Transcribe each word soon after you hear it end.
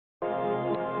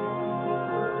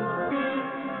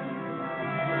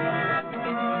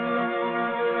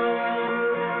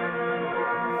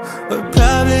We're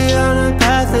probably on a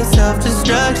path of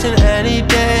self-destruction any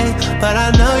day, but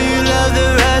I know you love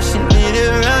the rush, you need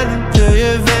it running through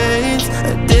your veins.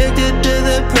 Addicted to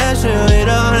the pressure, we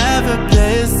don't ever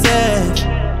play it safe.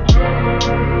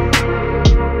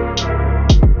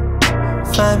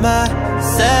 Find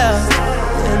myself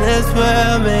in this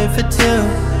world made for two,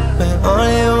 where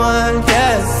only one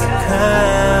gets the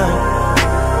crown.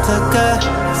 Took a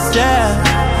step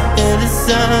into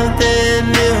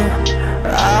something new,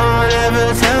 I won't ever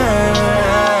turn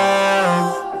around.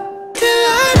 Till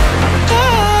I'm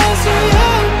lost in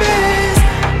your embrace,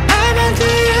 I'm onto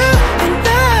you and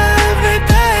every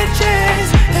bad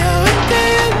chase. Yeah, we're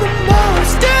playing the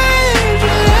most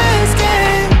dangerous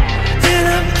game, and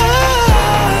I'm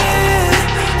all in,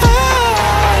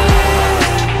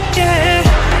 yeah.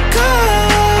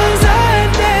 'Cause our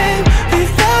name, we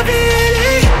felt being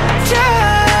each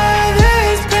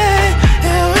other's pain.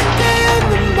 Yeah, we're playing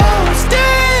the most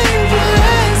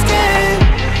dangerous game,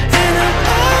 and I'm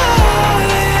all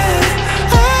in,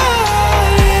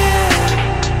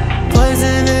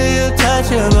 Poison in your touch,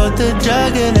 you're both the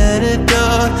drug and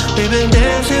antidote. We've been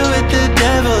dancing with the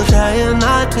devil, trying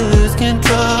not to lose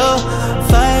control.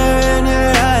 Fire in your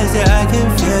eyes, yeah, I can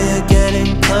feel you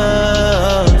getting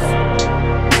close.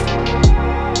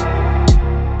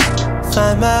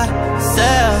 Find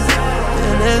myself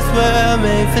in this world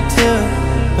made for two,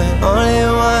 where only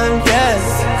one gets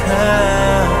the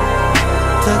crown.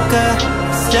 Took a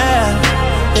step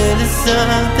into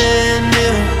something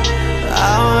new,